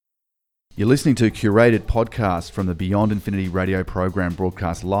You're listening to a curated podcast from the Beyond Infinity radio program,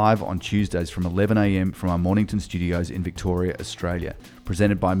 broadcast live on Tuesdays from 11 a.m. from our Mornington studios in Victoria, Australia.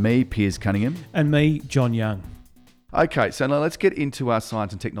 Presented by me, Piers Cunningham. And me, John Young. Okay, so now let's get into our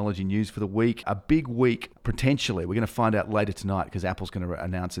science and technology news for the week. A big week, potentially. We're going to find out later tonight because Apple's going to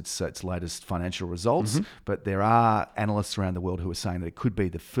announce its latest financial results. But there are analysts around the world who are saying that it could be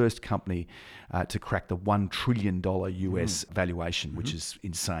the first company to crack the $1 trillion US valuation, which is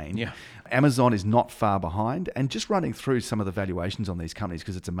insane. Yeah. Amazon is not far behind. And just running through some of the valuations on these companies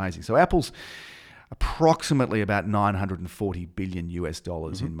because it's amazing. So Apple's approximately about $940 billion US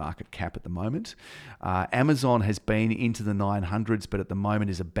dollars in market cap at the moment. Amazon has been into the 900s, but at the moment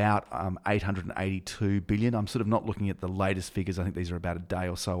is about 882 billion. I'm sort of not looking at the latest figures. I think these are about a day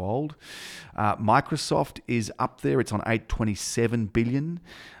or so old. Microsoft is up there. It's on 827 billion.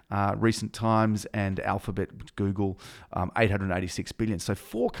 Recent Times and Alphabet, Google, 886 billion. So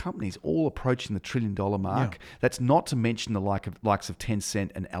four companies all approaching the $1 trillion mark. Yeah. That's not to mention the likes of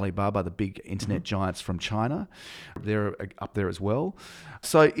Tencent and Alibaba, the big internet giants from China. They're up there as well.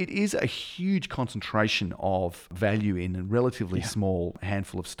 So it is a huge concentration of value in a relatively small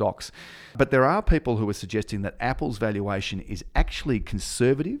handful of stocks. But there are people who are suggesting that Apple's valuation is actually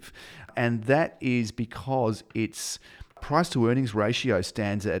conservative, and that is because its price to earnings ratio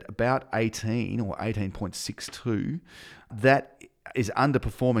stands at about 18 or 18.62. That is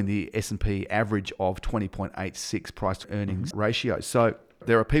underperforming the S&P average of 20.86 price to earnings ratio. So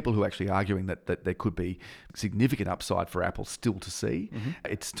there are people who are actually arguing that there could be significant upside for Apple still to see.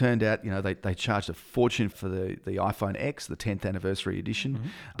 It's turned out, they charged a fortune for the iPhone X, the 10th anniversary edition,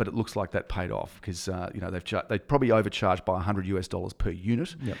 but it looks like that paid off because they probably overcharged by $100 US per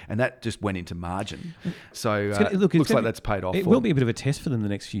unit, and that just went into margin. So looks like that's paid off. It will be a bit of a test for them the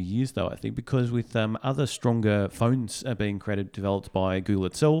next few years, though, I think, because with other stronger phones being developed by Google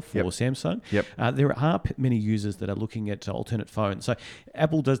itself or Samsung, there are many users that are looking at alternate phones. So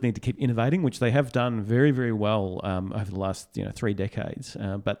Apple does need to keep innovating, which they have done very, very well over the last 3 decades.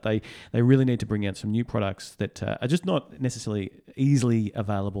 But they really need to bring out some new products that are just not necessarily easily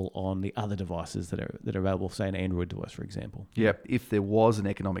available on the other devices that are available, say an Android device, for example. Yeah, if there was an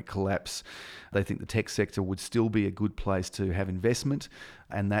economic collapse, they think the tech sector would still be a good place to have investment,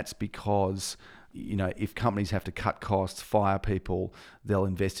 and that's because if companies have to cut costs, fire people, they'll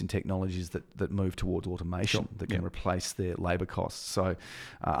invest in technologies that move towards automation that can replace their labour costs. So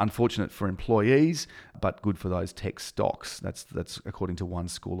unfortunate for employees, but good for those tech stocks. That's according to one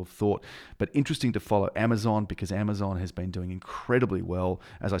school of thought. But interesting to follow Amazon because Amazon has been doing incredibly well.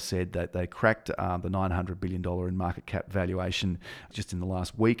 As I said, that they cracked the $900 billion in market cap valuation just in the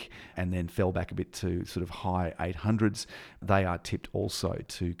last week and then fell back a bit to sort of high 800s. They are tipped also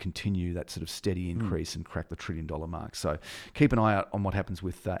to continue that sort of steady increase and crack the $1 trillion mark. So keep an eye out on what happens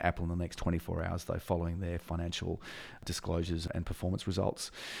with Apple in the next 24 hours, though, following their financial disclosures and performance results.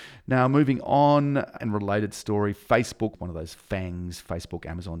 Now, moving on, and related story, Facebook, one of those FANGs, Facebook,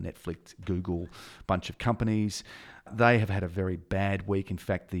 Amazon, Netflix, Google, bunch of companies. They have had a very bad week. In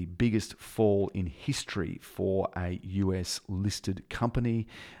fact, the biggest fall in history for a US listed company.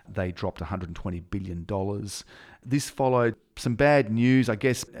 They dropped $120 billion. This followed some bad news, I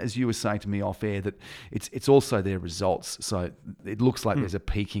guess, as you were saying to me off air, that it's also their results. So it looks like there's a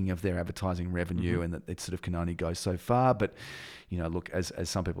peaking of their advertising revenue and that it sort of can only go so far. But, look, as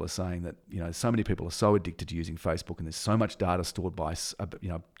some people are saying that, so many people are so addicted to using Facebook and there's so much data stored by,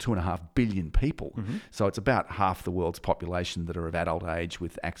 2.5 billion people. So it's about half the world's population that are of adult age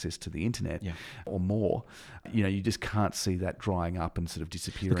with access to the internet or more. You just can't see that drying up and sort of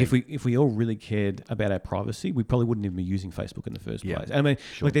disappearing. Look, if we all really cared about our privacy, we probably wouldn't even be using Facebook in the first place. I mean,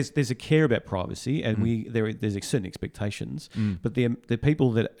 like there's a care about privacy, and there's certain expectations, but the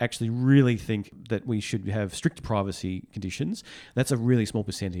people that actually really think that we should have strict privacy conditions, that's a really small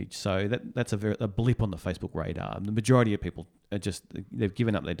percentage. So that's a blip on the Facebook radar. The majority of people are they've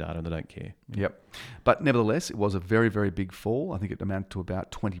given up their data and they don't care. Yep. But nevertheless, it was a very, very big fall. I think it amounted to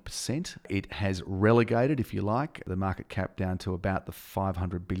about 20%. It has relegated, if you like, the market cap down to about the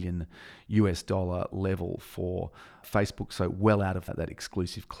 $500 billion US dollar level for Facebook, so well out of that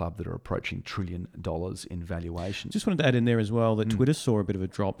exclusive club that are approaching $1 trillion in valuation. Just wanted to add in there as well that Twitter saw a bit of a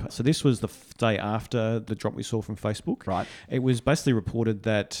drop. So this was the day after the drop we saw from Facebook. Right. It was basically reported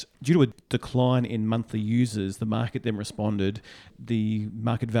that due to a decline in monthly users, the market then responded. The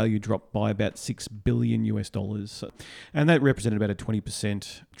market value dropped by about $6 billion US dollars. And that represented about a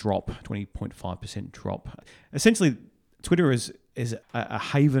 20% drop, 20.5% drop. Essentially, Twitter has is a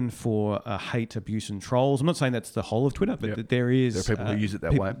haven for hate, abuse, and trolls. I'm not saying that's the whole of Twitter, but there are people who use it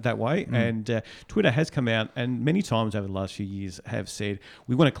that way. And Twitter has come out and many times over the last few years have said,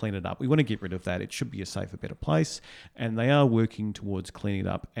 we want to clean it up. We want to get rid of that. It should be a safer, better place. And they are working towards cleaning it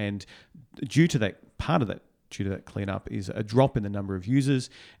up. And due to that cleanup is a drop in the number of users.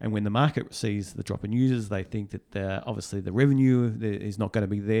 And when the market sees the drop in users, they think that obviously the revenue is not going to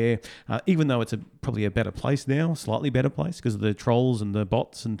be there, even though it's probably a better place now, slightly better place because of the trolls and the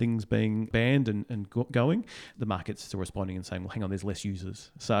bots and things being banned and going. The market's still responding and saying, well, hang on, there's less users.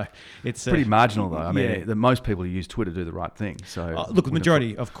 So it's pretty marginal though. I mean, most people who use Twitter do the right thing. So look, the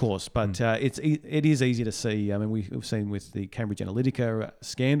majority, of course, but it is easy to see. I mean, we've seen with the Cambridge Analytica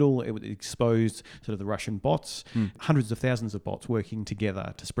scandal, it exposed sort of the Russian bots. Hundreds of thousands of bots working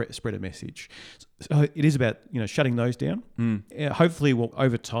together to spread a message. So it is about shutting those down. Hopefully,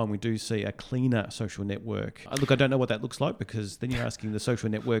 over time, we do see a cleaner social network. Look, I don't know what that looks like because then you're asking the social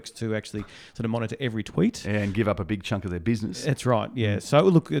networks to actually sort of monitor every tweet and give up a big chunk of their business. That's right. Yeah. So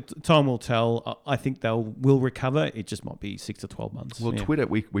look, time will tell. I think will recover. It just might be 6 to 12 months. Well, Twitter,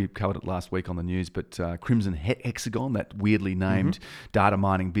 we covered it last week on the news, but Crimson Hexagon, that weirdly named data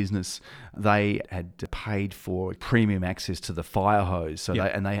mining business, they had paid for premium access to the fire hose. So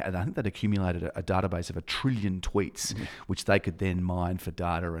I think they'd accumulated a database of 1 trillion tweets, which they could then mine for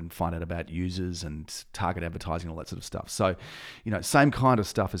data and find out about users and target advertising, all that sort of stuff. So, same kind of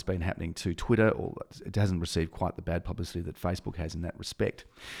stuff has been happening to Twitter, or it hasn't received quite the bad publicity that Facebook has in that respect.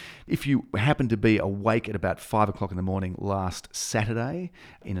 If you happen to be awake at about 5 o'clock in the morning last Saturday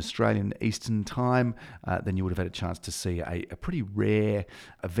in Australian Eastern Time, then you would have had a chance to see a pretty rare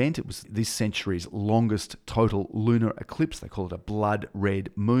event. It was this century's longest total lunar eclipse. They call it a blood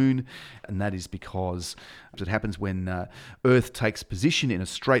red moon, and that is because it happens when Earth takes position in a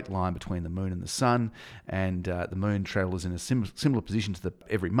straight line between the moon and the sun, and the moon travels in a similar position to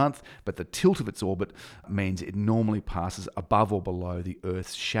every month, but the tilt of its orbit means it normally passes above or below the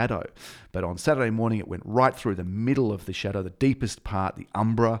Earth's shadow. But on Saturday morning, it went right through the middle of the shadow, the deepest part, the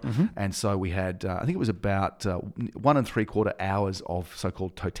umbra, and so we had, I think it was about 1 3/4 hours of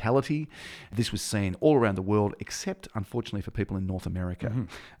so-called totality. This was seen all around the world, except, unfortunately, for people in North America.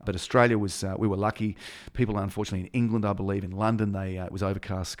 But Australia we were lucky. People, unfortunately, in England, I believe, in London, it was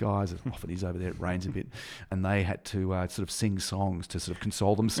overcast skies. It often is over there. It rains a bit. And they had to sort of sing songs to sort of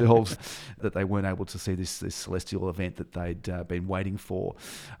console themselves that they weren't able to see this celestial event that they'd been waiting for.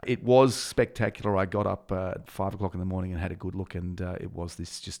 It was spectacular. I got up at 5 o'clock in the morning and had a good look, and it was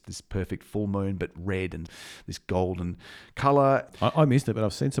this perfect full moon, but red and this golden colour. I missed it, but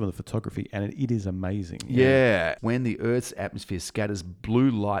I've seen some of the photography, and it is amazing. Yeah. When the Earth's atmosphere scatters blue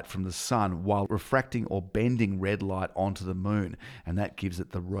light from the sun while refracting or bending red light onto the moon, and that gives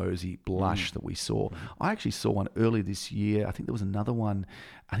it the rosy blush that we saw. I actually saw one early this year. I think there was another one,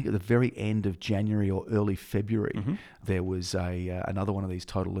 I think at the very end of January or early February. There was another one of these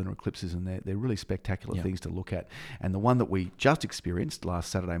total lunar eclipses, and they're really spectacular things to look at. And the one that we just experienced last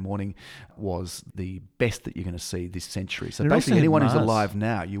Saturday morning was the best that you're going to see this century. So basically anyone who's alive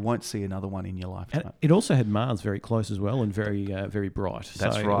now, you won't see another one in your lifetime. And it also had Mars very close as well and very very bright.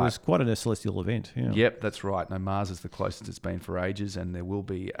 That's right. It was quite a celestial event. Yeah. Yep, that's right. No, Mars is the closest it's been for ages, and there will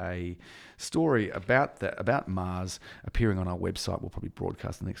be a story about Mars appearing on our website. We'll probably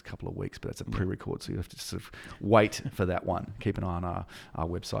broadcast the next couple of weeks, but that's a pre-record, so you have to sort of wait for that one. Keep an eye on our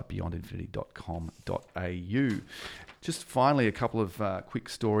website, beyondinfinity.com.au. Just finally, a couple of quick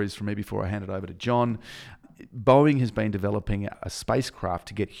stories from me before I hand it over to John. Boeing has been developing a spacecraft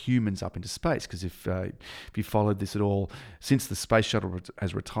to get humans up into space, because if you followed this at all, since the space shuttle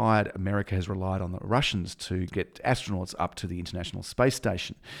has retired, America has relied on the Russians to get astronauts up to the International Space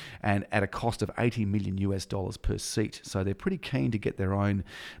Station, and at a cost of $80 million per seat. So they're pretty keen to get their own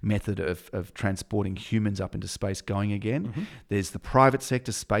method of transporting humans up into space going again. There's the private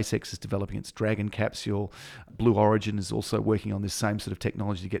sector. SpaceX is developing its Dragon capsule. Blue Origin is also working on this same sort of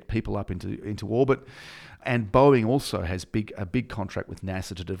technology to get people up into orbit. And Boeing also has a big contract with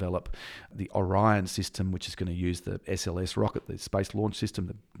NASA to develop the Orion system, which is going to use the SLS rocket, the Space Launch System,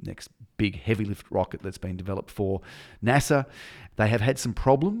 the next big heavy lift rocket that's been developed for NASA. They have had some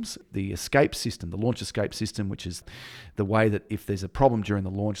problems. The escape system, the launch escape system, which is the way that if there's a problem during the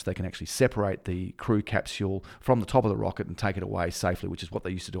launch, they can actually separate the crew capsule from the top of the rocket and take it away safely, which is what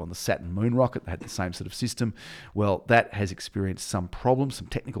they used to do on the Saturn moon rocket. They had the same sort of system. Well, that has experienced some problems, some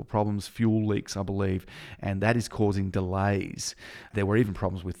technical problems, fuel leaks, I believe, and that is causing delays. There were even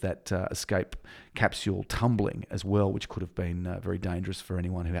problems with that escape capsule tumbling as well, which could have been very dangerous for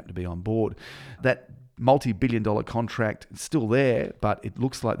anyone who happened to be on board. That multi-billion-dollar contract. It's still there, but it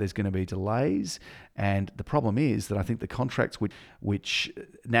looks like there's going to be delays. And the problem is that I think the contracts which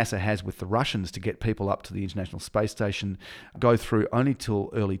NASA has with the Russians to get people up to the International Space Station go through only till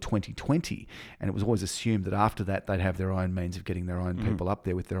early 2020. And it was always assumed that after that, they'd have their own means of getting their own people up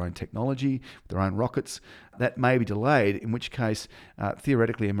there with their own technology, their own rockets. That may be delayed, in which case,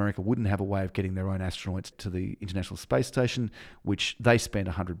 theoretically, America wouldn't have a way of getting their own astronauts to the International Space Station, which they spent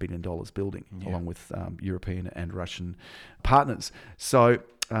 $100 billion building, along with European and Russian partners. So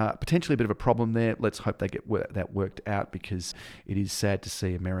potentially a bit of a problem there. Let's hope they get that worked out, because it is sad to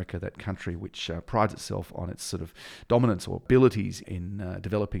see America, that country which prides itself on its sort of dominance or abilities in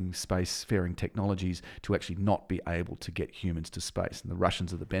developing spacefaring technologies, to actually not be able to get humans to space. And the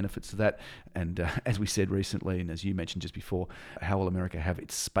Russians are the benefits of that. And as we said recently, and as you mentioned just before, how will America have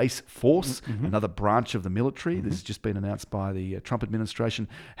its Space Force, another branch of the military? This has just been announced by the Trump administration.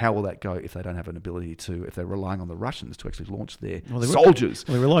 How will that go if they don't have an ability to, if they're relying on the Russians to actually launch their soldiers?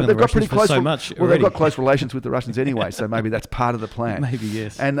 Relying on the Russians for so much already. They've got close relations with the Russians anyway, so maybe that's part of the plan. Maybe,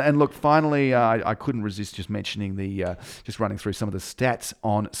 yes. And look, finally, I couldn't resist just mentioning just running through some of the stats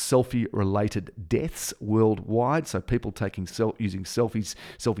on selfie-related deaths worldwide. So people using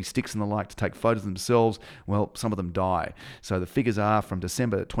selfie sticks and the like to take photos of themselves. Well, some of them die. So the figures are from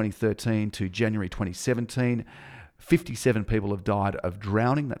December 2013 to January 2017. 57 people have died of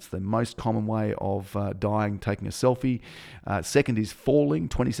drowning. That's the most common way of dying, taking a selfie. Second is falling.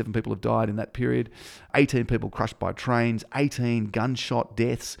 27 people have died in that period. 18 people crushed by trains. 18 gunshot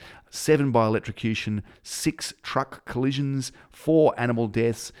deaths. 7 by electrocution. 6 truck collisions. 4 animal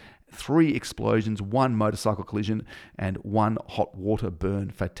deaths. 3 explosions, 1 motorcycle collision, and 1 hot water burn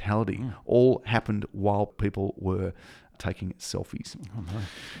fatality. All happened while people were taking selfies. Oh, no.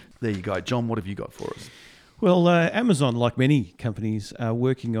 There you go. John, what have you got for us? Well, Amazon, like many companies, are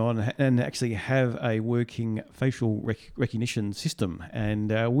working on and actually have a working facial recognition system.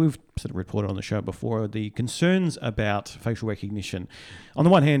 And we've sort of reported on the show before the concerns about facial recognition. On the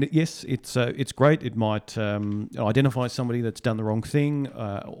one hand, yes, it's great. It might identify somebody that's done the wrong thing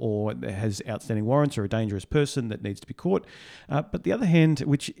or has outstanding warrants or a dangerous person that needs to be caught. But the other hand,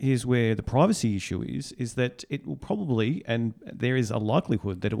 which is where the privacy issue is that it will probably, and there is a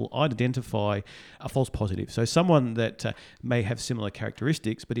likelihood that it will identify a false positive. So someone that may have similar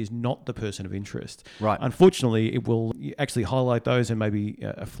characteristics but is not the person of interest. Right. Unfortunately, it will actually highlight those and maybe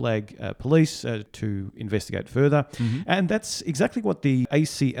flag police to investigate further. And that's exactly what the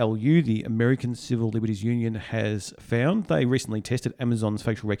ACLU, the American Civil Liberties Union, has found. They recently tested Amazon's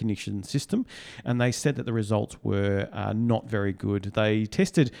facial recognition system, and they said that the results were not very good. They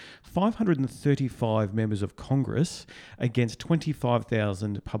tested 535 members of Congress against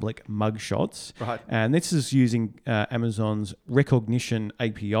 25,000 public mugshots. Right. And this is using Amazon's Rekognition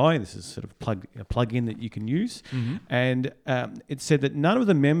API. This is sort of a plug-in that you can use. And it said that none of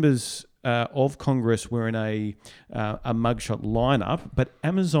the members of Congress were in a mugshot lineup, but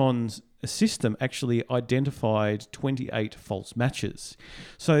Amazon's system actually identified 28 false matches.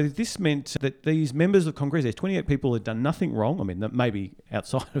 So this meant that these members of Congress, there's 28 people who had done nothing wrong. I mean, that maybe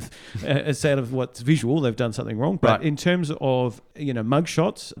outside of what's visual, they've done something wrong. But in terms of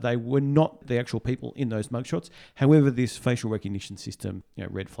mugshots, they were not the actual people in those mugshots. However, this facial recognition system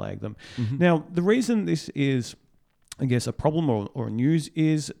red flagged them. Now, the reason this is, I guess, a problem or news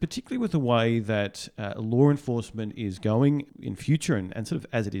is particularly with the way that law enforcement is going in future and sort of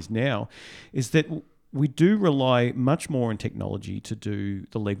as it is now, is that we do rely much more on technology to do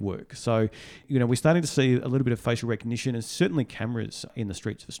the legwork. So, we're starting to see a little bit of facial recognition and certainly cameras in the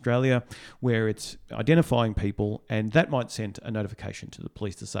streets of Australia where it's identifying people, and that might send a notification to the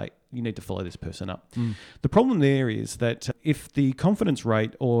police to say, you need to follow this person up. The problem there is that if the confidence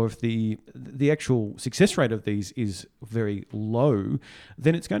rate or if the actual success rate of these is very low,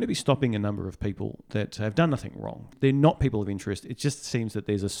 then it's going to be stopping a number of people that have done nothing wrong. They're not people of interest. It just seems that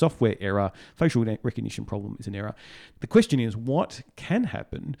there's a software error. Facial recognition problem is an error. The question is, what can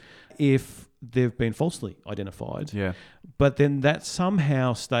happen if they've been falsely identified, but then that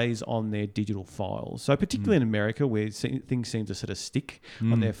somehow stays on their digital files? So particularly in America, where things seem to sort of stick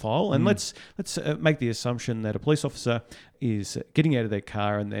on their file. And let's make the assumption that a police officer is getting out of their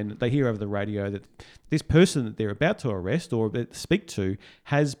car and then they hear over the radio that this person that they're about to arrest or speak to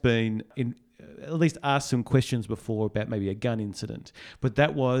has been at least asked some questions before about maybe a gun incident. But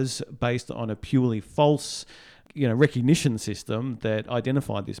that was based on a purely false recognition system that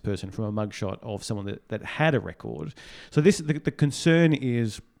identified this person from a mugshot of someone that had a record. So the concern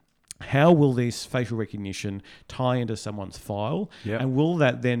is how will this facial recognition tie into someone's file? Yep. And will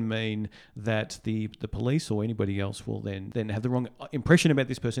that then mean that the police or anybody else will then have the wrong impression about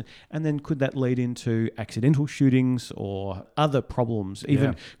this person? And then could that lead into accidental shootings or other problems,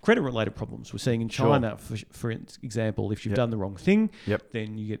 even credit-related problems? We're seeing in China, for example, if you've done the wrong thing,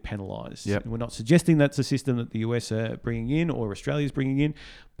 then you get penalised. Yep. And we're not suggesting that's a system that the US are bringing in or Australia's bringing in,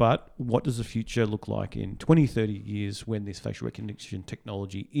 but what does the future look like in 20, 30 years when this facial recognition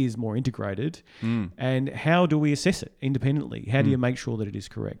technology is more integrated? And how do we assess it independently? How do you make sure that it is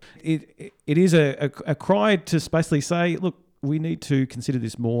correct? It is a cry to basically say, look, we need to consider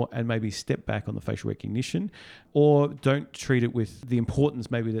this more and maybe step back on the facial recognition, or don't treat it with the importance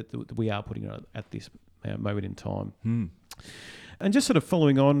maybe that we are putting it at this moment in time. And just sort of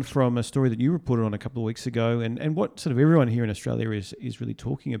following on from a story that you reported on a couple of weeks ago, and what sort of everyone here in Australia is really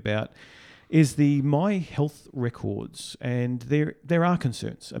talking about, is the My Health records. And there are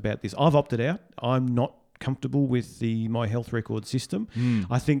concerns about this. I've opted out. I'm not comfortable with the My Health record system.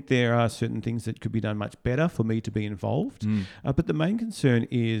 I think there are certain things that could be done much better for me to be involved. But the main concern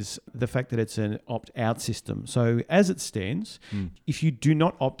is the fact that it's an opt-out system. So as it stands, if you do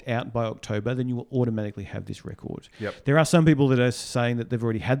not opt out by October, then you will automatically have this record. There are some people that are saying that they've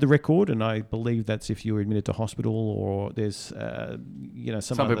already had the record, and I believe that's if you were admitted to hospital or there's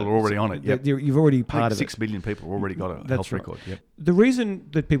some people are already on it. You've already part of 6 million people have already got a health record. The reason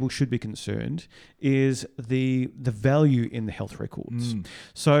that people should be concerned is the value in the health records.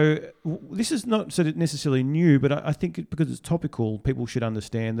 So this is not sort of necessarily new, but I think because it's topical, people should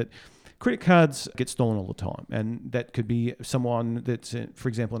understand that credit cards get stolen all the time, and that could be someone that's, for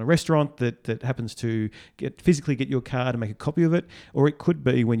example, in a restaurant that happens to physically get your card and make a copy of it, or it could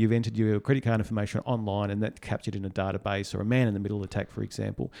be when you've entered your credit card information online and that's captured in a database, or a man-in-the-middle attack, for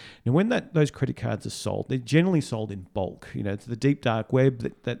example. Now, when those credit cards are sold, they're generally sold in bulk. It's the deep dark web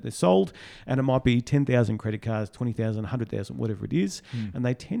that they're sold, and it might be 10,000 credit cards, 20,000, 100,000, whatever it is, and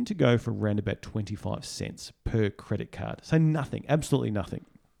they tend to go for around about 25 cents per credit card. So nothing, absolutely nothing.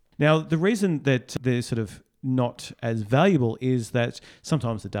 Now, the reason that they're sort of not as valuable is that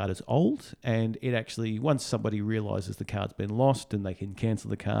sometimes the data's old, and it actually, once somebody realises the card's been lost, and they can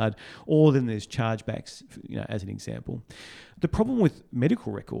cancel the card, or then there's chargebacks, as an example. The problem with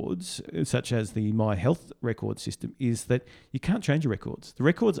medical records, such as the My Health record system, is that you can't change your records. The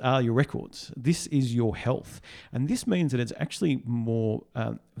records are your records. This is your health. And this means that it's actually more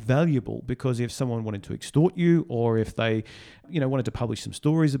valuable, because if someone wanted to extort you, or if they wanted to publish some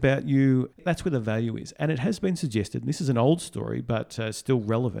stories about you, that's where the value is. And it has been suggested, and this is an old story, but still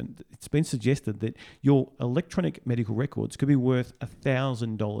relevant, it's been suggested that your electronic medical records could be worth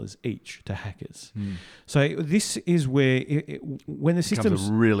 $1,000 each to hackers. So this is where, when the system becomes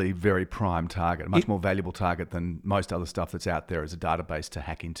a really very prime target, a much more valuable target than most other stuff that's out there as a database to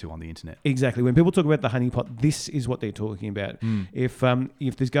hack into on the internet. Exactly. When people talk about the honeypot, this is what they're talking about. If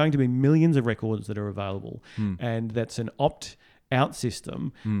there's going to be millions of records that are available, and that's an opt-out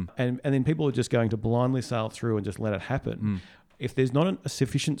system, and then people are just going to blindly sail through and just let it happen. If there's not a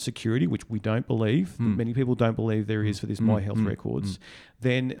sufficient security, which we don't believe, many people don't believe there is for this My Health records,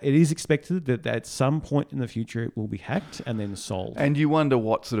 then it is expected that at some point in the future it will be hacked and then sold. And you wonder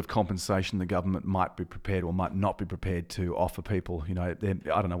what sort of compensation the government might be prepared or might not be prepared to offer people. I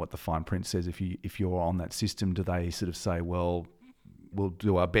don't know what the fine print says. If you're on that system, do they sort of say, well, we'll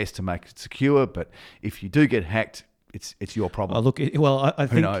do our best to make it secure, but if you do get hacked, it's your problem. I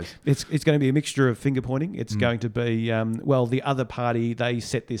think it's going to be a mixture of finger pointing. It's going to be, the other party, they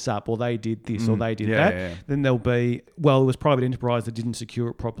set this up, or they did this, or they did that. Yeah. Then there'll be, it was private enterprise that didn't secure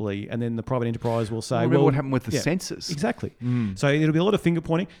it properly. And then the private enterprise will say, remember what happened with the census. Exactly. So it'll be a lot of finger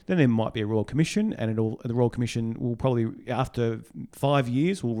pointing. Then there might be a Royal Commission, and the Royal Commission will probably, after 5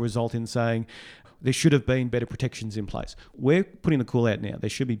 years, will result in saying, there should have been better protections in place. We're putting the call out now. There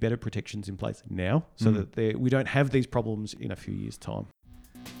should be better protections in place now, so that we don't have these problems in a few years' time.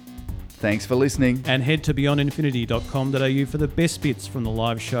 Thanks for listening. And head to beyondinfinity.com.au for the best bits from the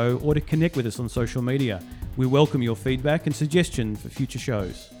live show, or to connect with us on social media. We welcome your feedback and suggestions for future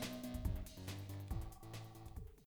shows.